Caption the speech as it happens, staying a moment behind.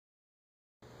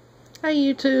Hi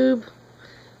YouTube,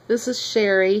 this is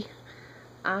Sherry.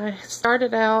 I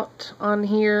started out on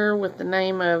here with the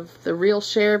name of the Real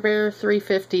Share Bear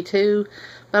 352,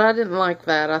 but I didn't like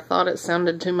that. I thought it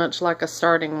sounded too much like a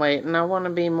starting weight, and I want to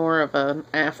be more of an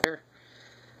after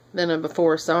than a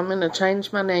before, so I'm going to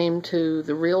change my name to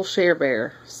the Real Share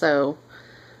Bear. So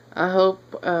I hope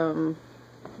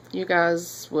you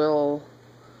guys will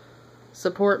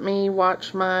support me,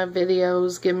 watch my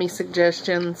videos, give me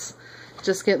suggestions.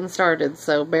 Just getting started,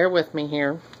 so bear with me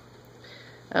here.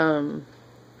 I'm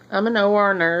an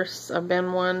OR nurse. I've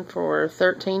been one for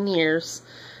 13 years,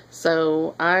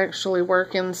 so I actually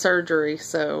work in surgery,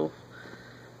 so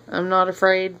I'm not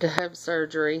afraid to have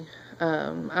surgery.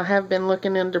 I have been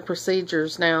looking into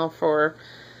procedures now for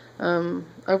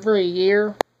over a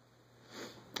year.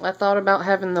 I thought about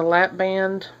having the lap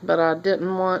band, but I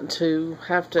didn't want to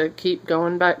have to keep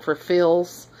going back for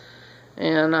fills.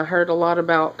 And I heard a lot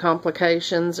about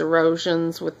complications,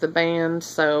 erosions with the band,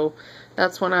 so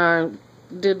that's when I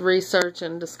did research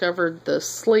and discovered the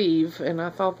sleeve, and I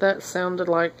thought that sounded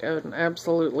like an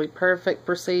absolutely perfect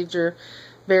procedure.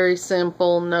 Very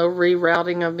simple, no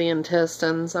rerouting of the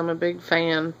intestines. I'm a big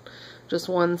fan. Just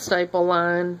one staple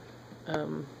line,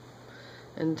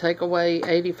 and take away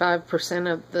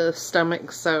 85% of the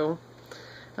stomach, so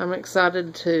I'm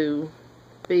excited to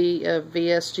be a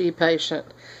VSG patient.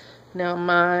 Now,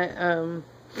 my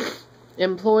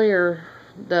employer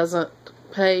doesn't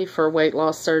pay for weight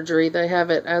loss surgery. They have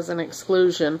it as an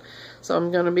exclusion. So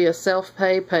I'm going to be a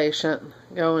self-pay patient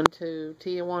going to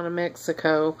Tijuana,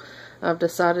 Mexico. I've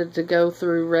decided to go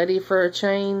through Ready for a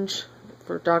Change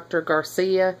for Dr.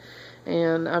 Garcia.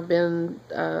 And I've been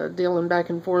dealing back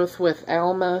and forth with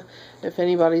Alma. If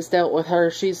anybody's dealt with her,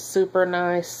 she's super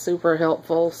nice, super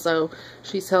helpful. So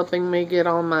she's helping me get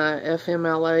all my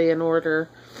FMLA in order.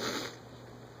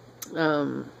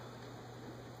 And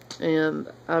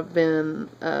I've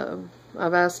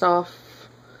asked off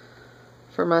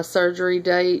for my surgery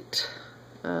date.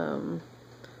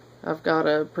 I've got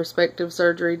a prospective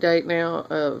surgery date now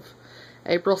of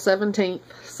April 17th,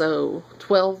 so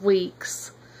 12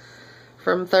 weeks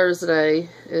from Thursday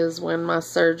is when my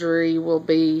surgery will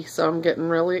be, so I'm getting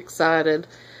really excited.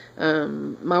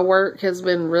 My work has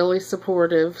been really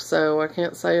supportive, so I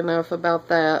can't say enough about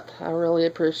that. I really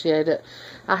appreciate it.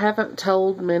 I haven't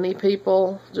told many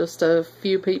people, just a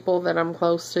few people that I'm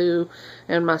close to,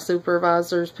 and my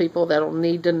supervisors, people that'll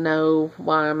need to know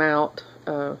why I'm out.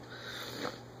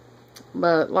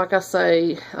 But like I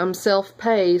say, I'm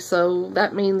self-pay, so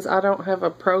that means I don't have a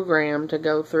program to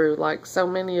go through like so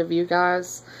many of you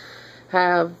guys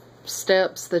have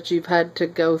steps that you've had to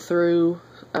go through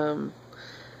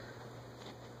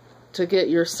to get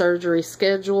your surgery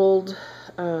scheduled.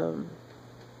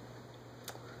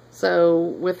 So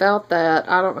without that,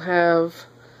 I don't have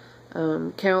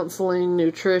counseling,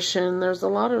 nutrition. There's a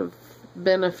lot of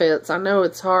benefits. I know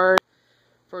it's hard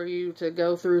for you to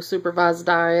go through supervised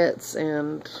diets,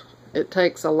 and it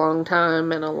takes a long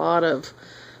time and a lot of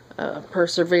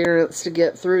perseverance to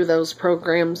get through those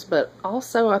programs, but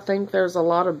also I think there's a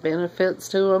lot of benefits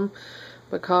to them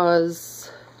because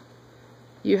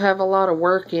you have a lot of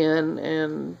work in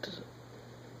and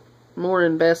more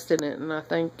invested in it, and I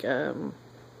think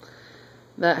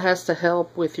that has to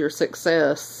help with your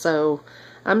success. So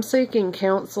I'm seeking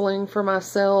counseling for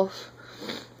myself.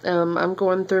 I'm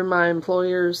going through my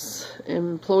employer's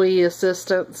employee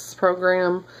assistance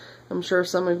program. I'm sure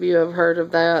some of you have heard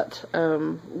of that.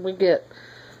 We get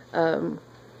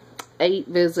 8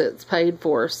 visits paid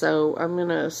for, so I'm going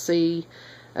to see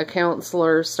a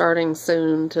counselor starting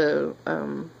soon to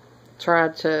try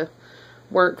to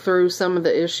work through some of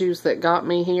the issues that got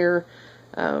me here,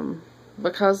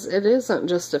 because it isn't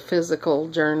just a physical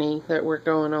journey that we're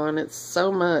going on. It's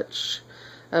so much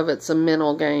of it's a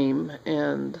mental game,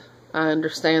 and I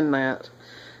understand that.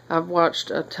 I've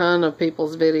watched a ton of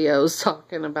people's videos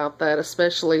talking about that,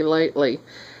 especially lately.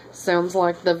 Sounds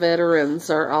like the veterans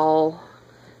are all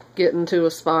getting to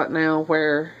a spot now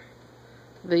where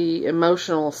the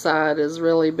emotional side is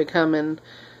really becoming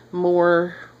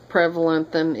more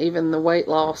prevalent than even the weight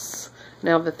loss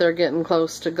now that they're getting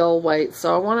close to goal weight.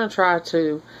 So I want to try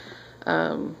to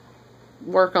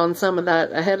work on some of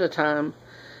that ahead of time.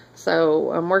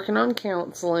 So I'm working on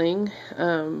counseling.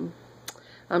 I'm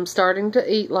starting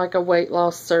to eat like a weight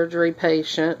loss surgery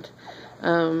patient.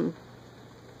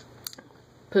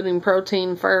 Putting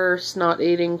protein first, not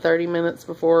eating 30 minutes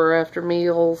before or after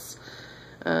meals.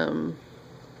 I've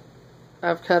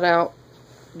cut out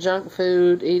junk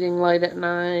food, eating late at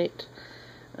night,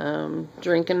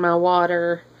 drinking my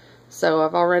water. So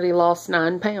I've already lost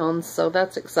 9 pounds, so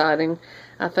that's exciting.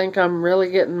 I think I'm really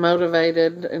getting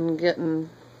motivated and getting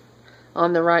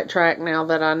on the right track now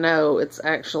that I know it's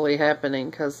actually happening,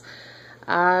 because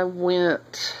I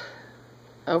went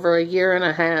over a year and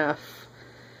a half.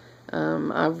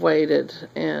 I've waited,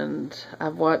 and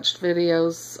I've watched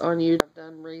videos on YouTube, I've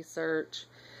done research,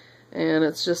 and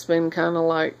it's just been kind of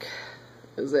like,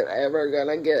 is it ever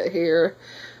gonna get here?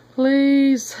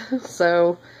 Please.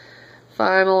 So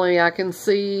finally I can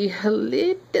see a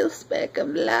little speck of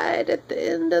light at the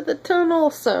end of the tunnel,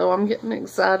 so I'm getting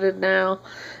excited now,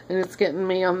 and it's getting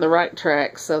me on the right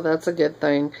track, so that's a good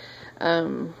thing.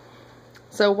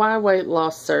 So why weight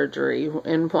loss surgery,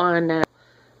 and why now?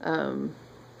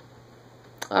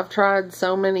 I've tried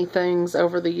so many things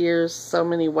over the years, so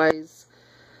many ways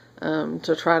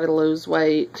to try to lose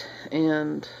weight,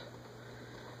 and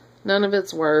none of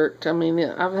it's worked. I mean,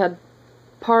 I've had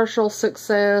partial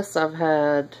success, I've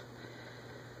had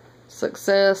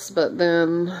success, but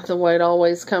then the weight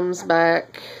always comes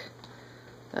back.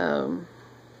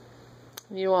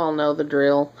 You all know the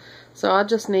drill. So I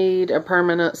just need a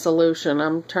permanent solution.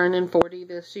 I'm turning 40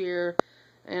 this year,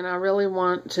 and I really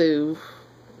want to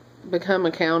become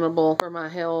accountable for my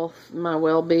health, my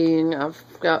well-being. I've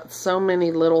got so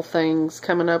many little things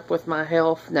coming up with my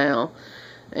health now,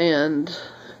 and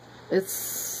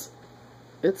it's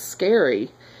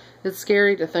scary. It's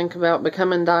scary to think about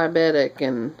becoming diabetic,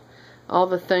 and all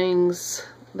the things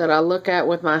that I look at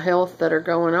with my health that are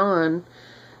going on,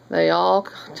 they all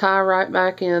tie right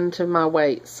back into my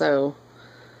weight. So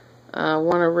I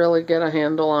want to really get a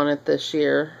handle on it this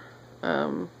year.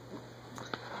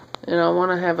 And I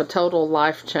want to have a total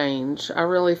life change. I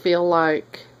really feel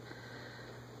like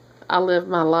I live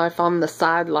my life on the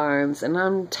sidelines, and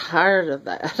I'm tired of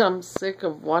that. I'm sick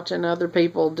of watching other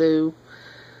people do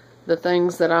the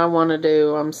things that I want to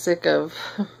do. I'm sick of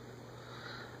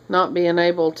not being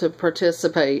able to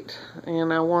participate,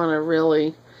 and I want to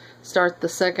really start the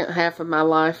second half of my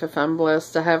life, if I'm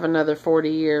blessed to have another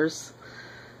 40 years.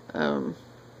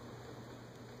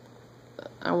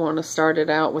 I want to start it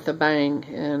out with a bang,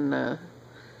 and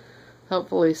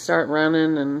hopefully start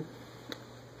running and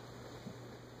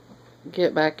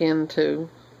get back into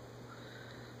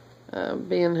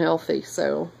being healthy.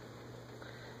 So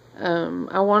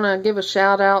I want to give a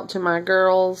shout out to my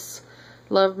girls.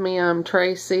 Love me, I'm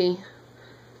Tracy.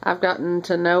 I've gotten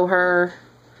to know her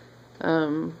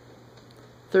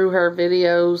through her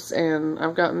videos, and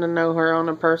I've gotten to know her on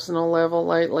a personal level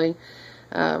lately.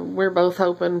 We're both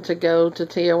hoping to go to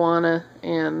Tijuana,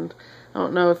 and I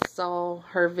don't know if you saw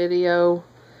her video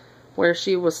where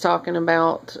she was talking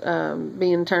about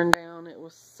being turned down. It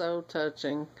was so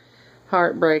touching,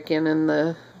 heartbreaking, and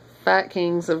the Fat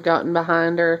Kings have gotten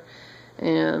behind her,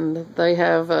 and they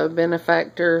have a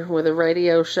benefactor with a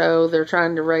radio show. They're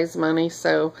trying to raise money,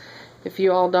 so if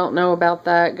you all don't know about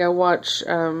that, go watch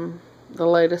the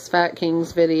latest Fat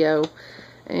Kings video,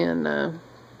 and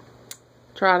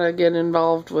try to get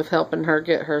involved with helping her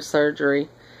get her surgery.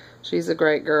 She's a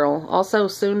great girl. Also,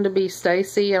 soon to be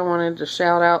Stacy, I wanted to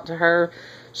shout out to her.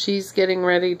 She's getting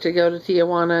ready to go to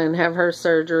Tijuana and have her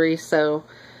surgery, so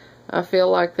I feel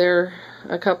like they're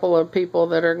a couple of people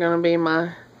that are going to be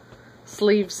my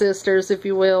sleeve sisters, if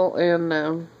you will.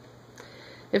 And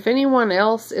if anyone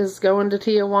else is going to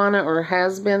Tijuana, or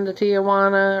has been to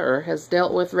Tijuana, or has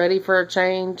dealt with Ready for a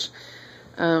Change,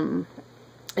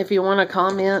 if you want to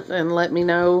comment and let me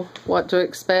know what to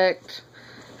expect,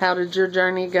 how did your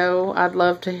journey go, I'd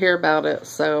love to hear about it.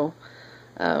 So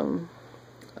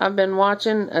I've been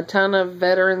watching a ton of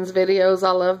veterans videos.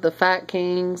 I love the Fat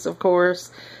Kings, of course,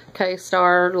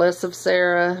 K-Star, Less of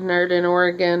Sarah, Nerd in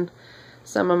Oregon,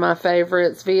 some of my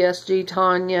favorites, VSG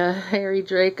Tanya, Harry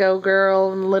Draco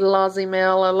Girl, and Little Aussie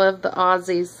Mel. I love the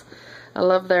Aussies. I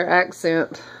love their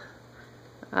accent.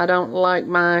 I don't like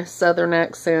my southern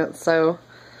accent,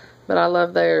 but I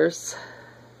love theirs.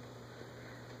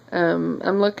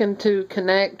 I'm looking to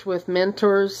connect with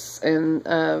mentors and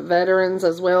veterans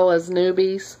as well as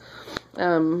newbies.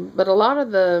 But a lot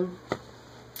of the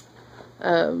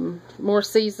more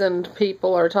seasoned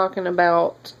people are talking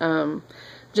about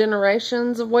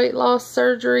generations of weight loss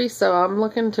surgery. So I'm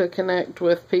looking to connect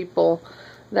with people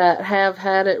that have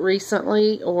had it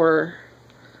recently or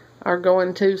are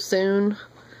going to soon,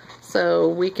 so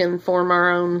we can form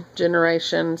our own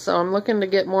generation. So I'm looking to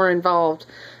get more involved.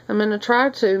 I'm going to try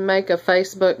to make a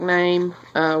Facebook name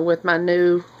with my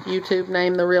new YouTube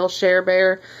name, The Real Share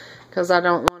Bear, because I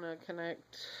don't want to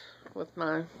connect with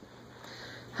my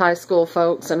high school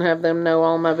folks and have them know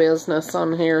all my business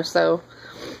on here. So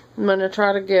I'm going to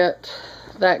try to get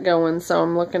that going. So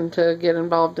I'm looking to get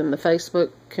involved in the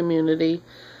Facebook community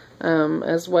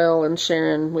as well, and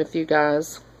sharing with you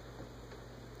guys.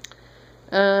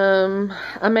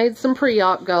 I made some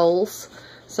pre-op goals,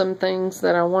 some things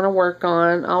that I want to work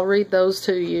on. I'll read those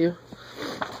to you.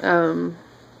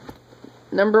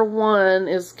 Number 1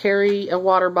 is carry a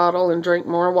water bottle and drink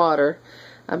more water.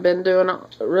 I've been doing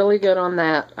really good on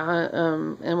that. I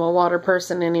am a water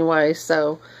person anyway,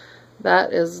 so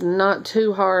that is not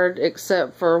too hard,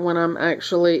 except for when I'm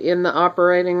actually in the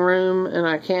operating room and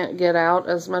I can't get out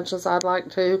as much as I'd like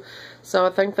to. So I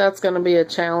think that's going to be a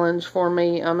challenge for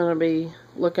me. I'm going to be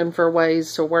looking for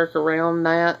ways to work around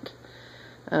that.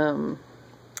 And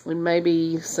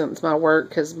maybe since my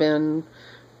work has been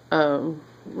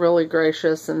really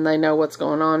gracious and they know what's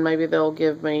going on, maybe they'll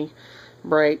give me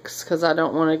breaks, because I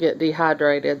don't want to get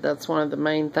dehydrated. That's one of the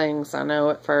main things I know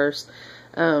at first.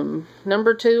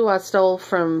 Number 2, I stole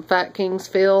from Fat King's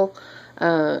Phil.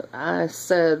 I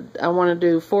said I want to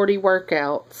do 40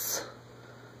 workouts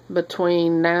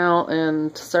between now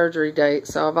and surgery date.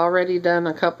 So I've already done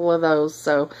a couple of those,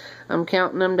 so I'm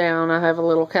counting them down. I have a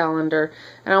little calendar,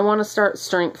 and I want to start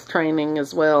strength training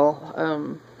as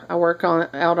well. I work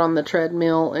out on the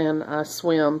treadmill and I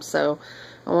swim, so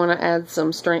I want to add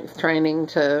some strength training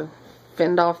to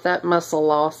fend off that muscle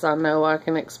loss I know I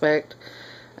can expect.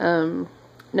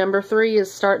 Number 3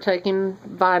 is start taking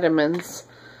vitamins.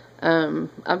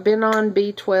 I've been on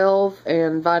B12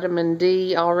 and vitamin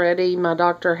D already. My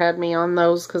doctor had me on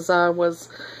those because I was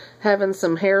having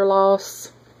some hair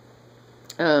loss.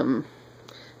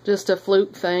 Just a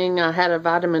fluke thing. I had a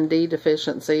vitamin D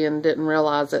deficiency and didn't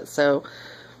realize it, so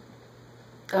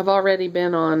I've already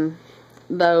been on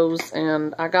those,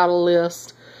 and I got a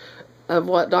list of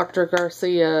what Dr.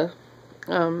 Garcia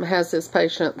has his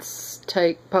patients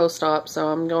take post-op, so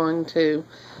I'm going to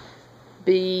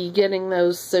be getting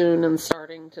those soon and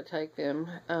starting to take them.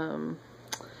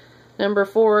 Number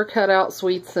 4, cut out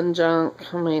sweets and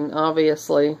junk. I mean,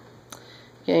 obviously,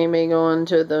 can't be going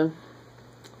to the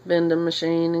vending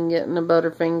machine and getting a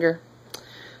Butterfinger.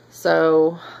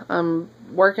 So I'm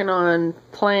working on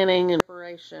planning and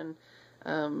preparation,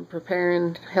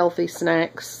 preparing healthy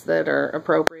snacks that are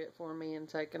appropriate for me and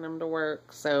taking them to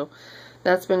work. So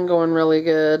that's been going really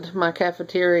good. My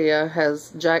cafeteria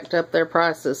has jacked up their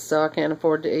prices, so I can't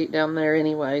afford to eat down there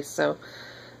anyway. So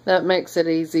that makes it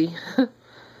easy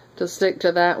to stick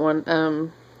to that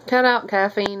one. Cut out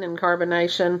caffeine and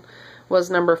carbonation was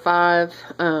number 5.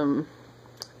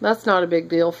 That's not a big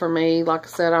deal for me. Like I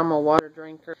said, I'm a water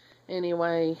drinker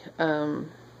anyway,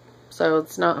 so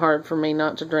it's not hard for me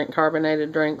not to drink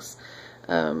carbonated drinks.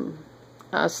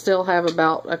 I still have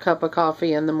about a cup of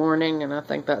coffee in the morning, and I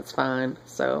think that's fine.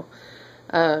 So,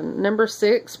 number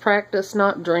 6, practice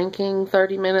not drinking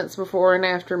 30 minutes before and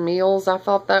after meals. I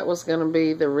thought that was going to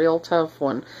be the real tough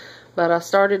one, but I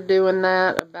started doing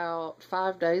that about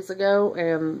 5 days ago,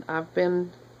 and I've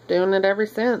been doing it ever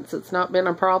since. It's not been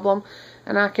a problem,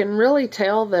 and I can really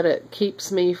tell that it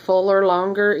keeps me fuller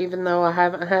longer, even though I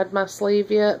haven't had my sleeve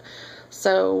yet.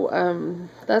 So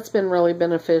that's been really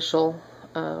beneficial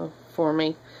for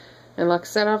me. And like I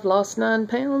said, I've lost 9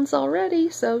 pounds already,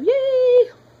 so yay!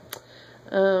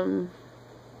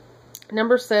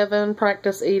 Number 7,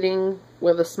 practice eating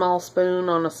with a small spoon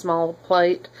on a small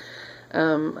plate.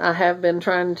 I have been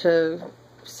trying to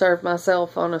serve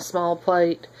myself on a small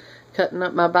plate, cutting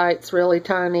up my bites really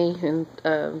tiny and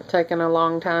taking a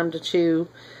long time to chew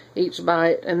each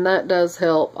bite, and that does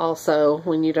help also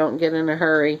when you don't get in a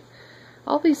hurry.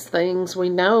 All these things we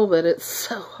know, but it's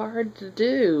so hard to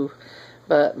do.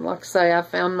 But like I say, I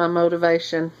found my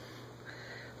motivation,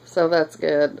 so that's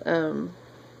good.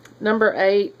 Number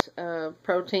 8,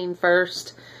 protein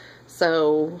first.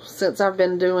 So since I've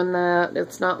been doing that,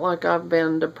 it's not like I've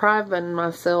been depriving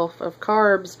myself of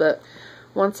carbs, but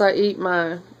once I eat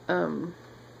my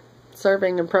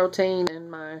serving of protein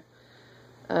and my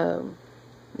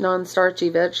non-starchy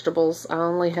vegetables, I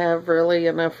only have really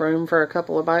enough room for a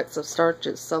couple of bites of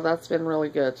starches, so that's been really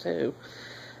good too.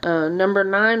 Number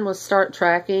 9 was start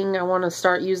tracking. I want to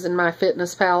start using my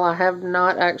MyFitnessPal. I have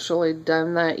not actually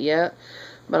done that yet,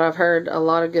 but I've heard a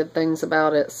lot of good things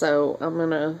about it, so I'm going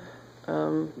to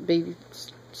be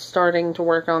starting to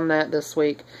work on that this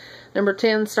week. Number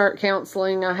 10, start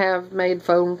counseling. I have made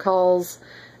phone calls,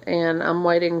 and I'm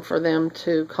waiting for them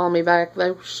to call me back.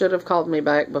 They should have called me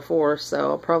back before,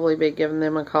 so I'll probably be giving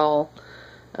them a call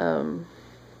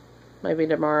maybe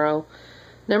tomorrow.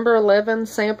 Number 11,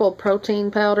 sample protein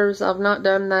powders. I've not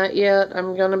done that yet.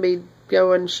 I'm going to be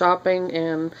going shopping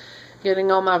and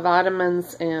getting all my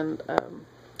vitamins and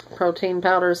protein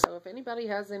powders. So if anybody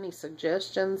has any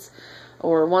suggestions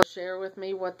or wants to share with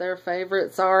me what their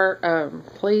favorites are,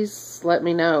 please let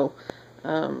me know.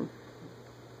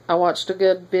 I watched a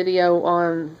good video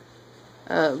on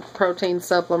protein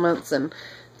supplements and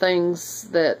things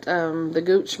that the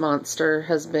Gooch Monster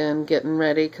has been getting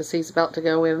ready, because he's about to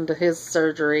go into his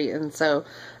surgery, and so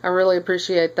I really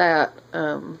appreciate that.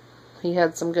 He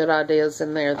had some good ideas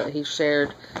in there that he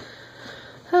shared.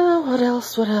 Oh, what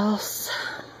else? What else?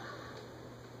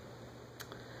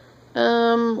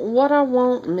 What I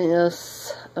won't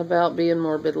miss about being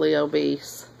morbidly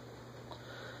obese.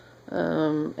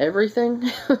 Everything.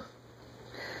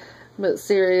 But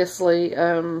seriously,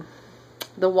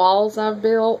 the walls I've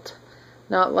built,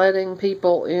 not letting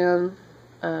people in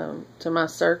to my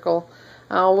circle.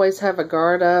 I always have a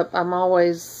guard up. I'm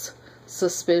always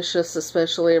suspicious,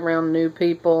 especially around new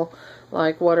people.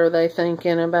 Like, what are they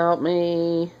thinking about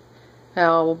me?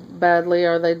 How badly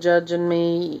are they judging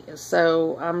me?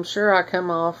 So I'm sure I come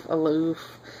off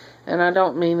aloof, and I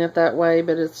don't mean it that way,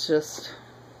 but it's just,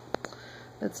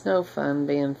 it's no fun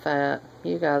being fat.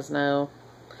 You guys know.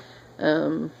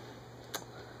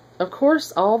 Of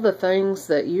course, all the things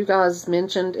that you guys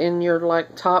mentioned in your,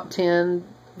 like, top 10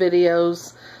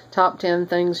 videos, top 10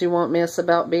 things you won't miss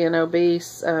about being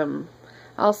obese,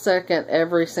 I'll second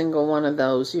every single one of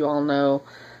those, you all know.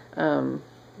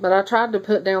 But I tried to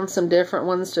put down some different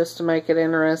ones just to make it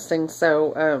interesting.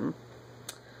 So,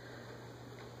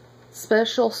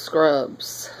 special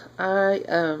scrubs. I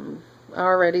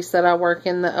already said I work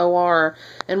in the OR,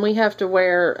 and we have to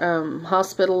wear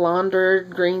hospital laundered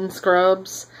green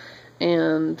scrubs,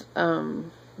 and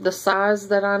the size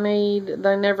that I need,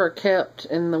 they never kept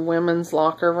in the women's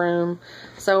locker room,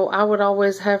 so I would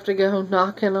always have to go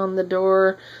knocking on the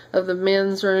door of the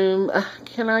men's room.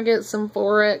 Can I get some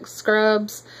 4X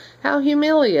scrubs? How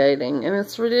humiliating, and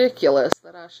it's ridiculous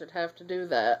that I should have to do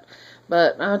that,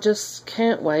 but I just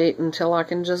can't wait until I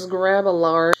can just grab a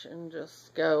large and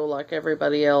just go like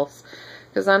everybody else.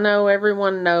 Because I know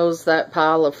everyone knows that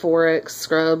pile of 4X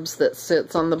scrubs that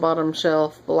sits on the bottom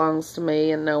shelf belongs to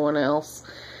me and no one else.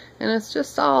 And it's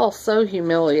just all so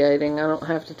humiliating. I don't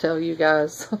have to tell you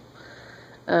guys.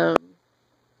 I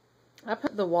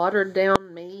put the watered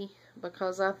down me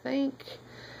because I think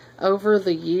over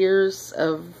the years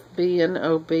of being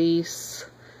obese,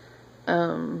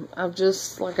 I've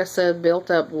just, like I said, built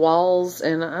up walls,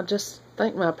 and I just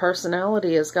think my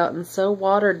personality has gotten so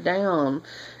watered down.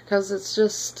 Because it's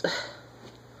just,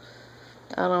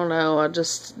 I don't know, I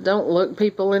just don't look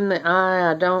people in the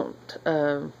eye. I don't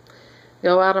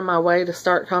go out of my way to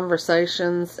start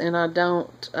conversations, and I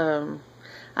don't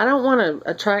want to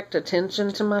attract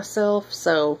attention to myself.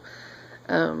 So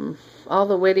all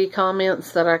the witty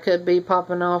comments that I could be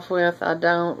popping off with, I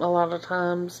don't a lot of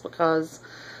times, because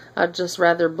I'd just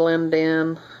rather blend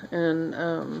in.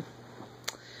 And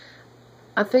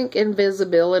I think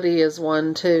invisibility is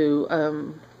one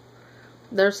too.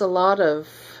 There's a lot of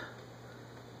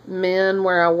men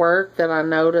where I work that I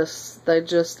notice they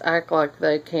just act like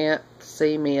they can't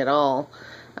see me at all.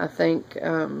 I think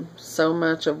so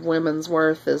much of women's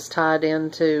worth is tied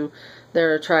into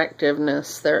their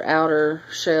attractiveness, their outer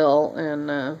shell,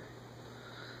 and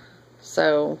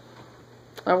so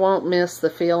I won't miss the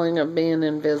feeling of being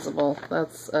invisible.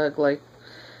 That's ugly.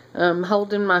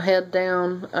 Holding my head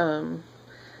down.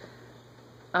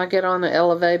 I get on the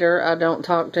elevator, I don't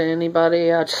talk to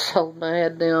anybody, I just hold my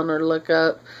head down or look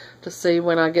up to see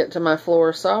when I get to my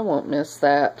floor, so I won't miss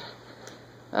that.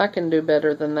 I can do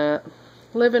better than that.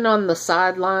 Living on the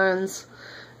sidelines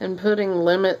and putting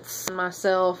limits on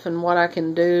myself and what I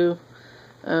can do.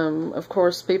 Of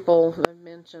course, people have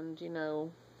mentioned, you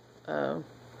know,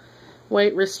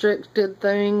 weight restricted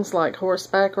things like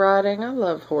horseback riding. I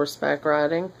love horseback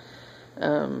riding.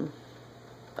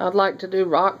 I'd like to do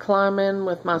rock climbing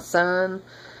with my son.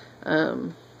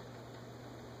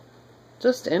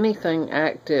 Just anything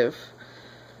active.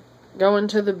 Going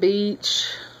to the beach.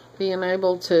 Being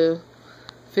able to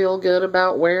feel good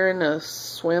about wearing a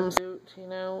swimsuit. You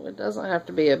know, it doesn't have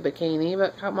to be a bikini,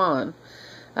 but come on.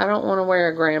 I don't want to wear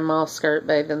a grandma skirt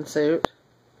bathing suit.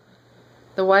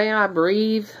 The way I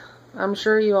breathe, I'm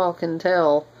sure you all can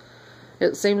tell.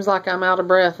 It seems like I'm out of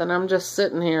breath, and I'm just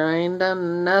sitting here. I ain't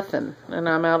done nothing, and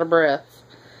I'm out of breath.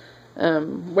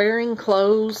 Wearing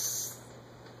clothes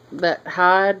that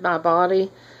hide my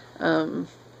body. I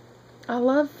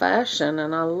love fashion,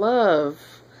 and I love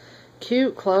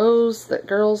cute clothes that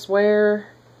girls wear.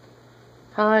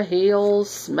 High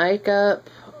heels, makeup,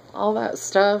 all that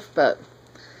stuff, but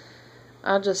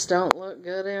I just don't look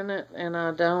good in it, and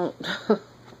I don't...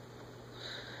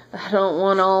 I don't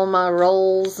want all my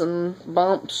rolls and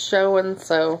bumps showing,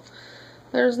 so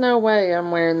there's no way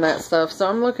I'm wearing that stuff. So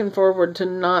I'm looking forward to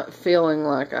not feeling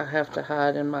like I have to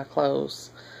hide in my clothes.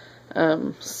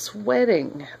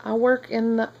 Sweating. I work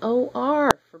in the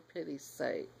OR, for pity's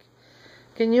sake.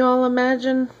 Can you all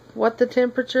imagine what the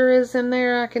temperature is in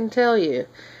there? I can tell you.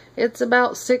 It's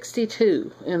about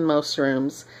 62 in most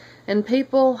rooms. And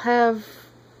people have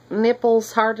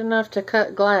nipples hard enough to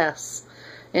cut glass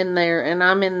in there, and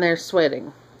I'm in there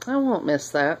sweating. I won't miss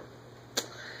that.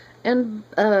 And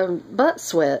butt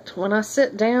sweat. When I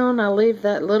sit down, I leave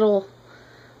that little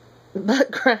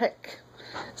butt crack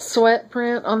sweat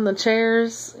print on the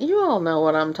chairs. You all know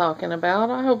what I'm talking about.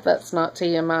 I hope that's not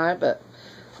TMI, but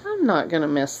I'm not going to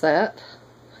miss that.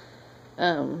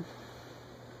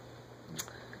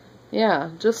 Yeah,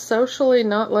 just socially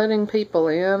not letting people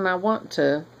in. I want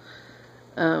to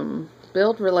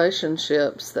build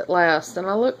relationships that last, and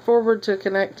I look forward to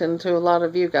connecting to a lot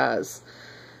of you guys,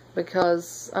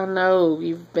 because I know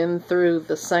you've been through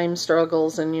the same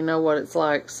struggles and you know what it's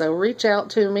like. So reach out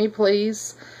to me,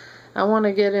 please. I want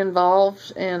to get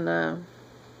involved, and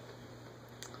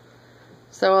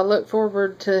so I look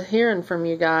forward to hearing from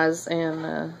you guys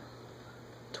in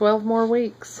 12 more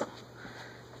weeks.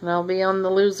 And I'll be on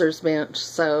the loser's bench,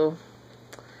 so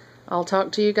I'll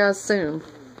talk to you guys soon.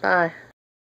 Bye.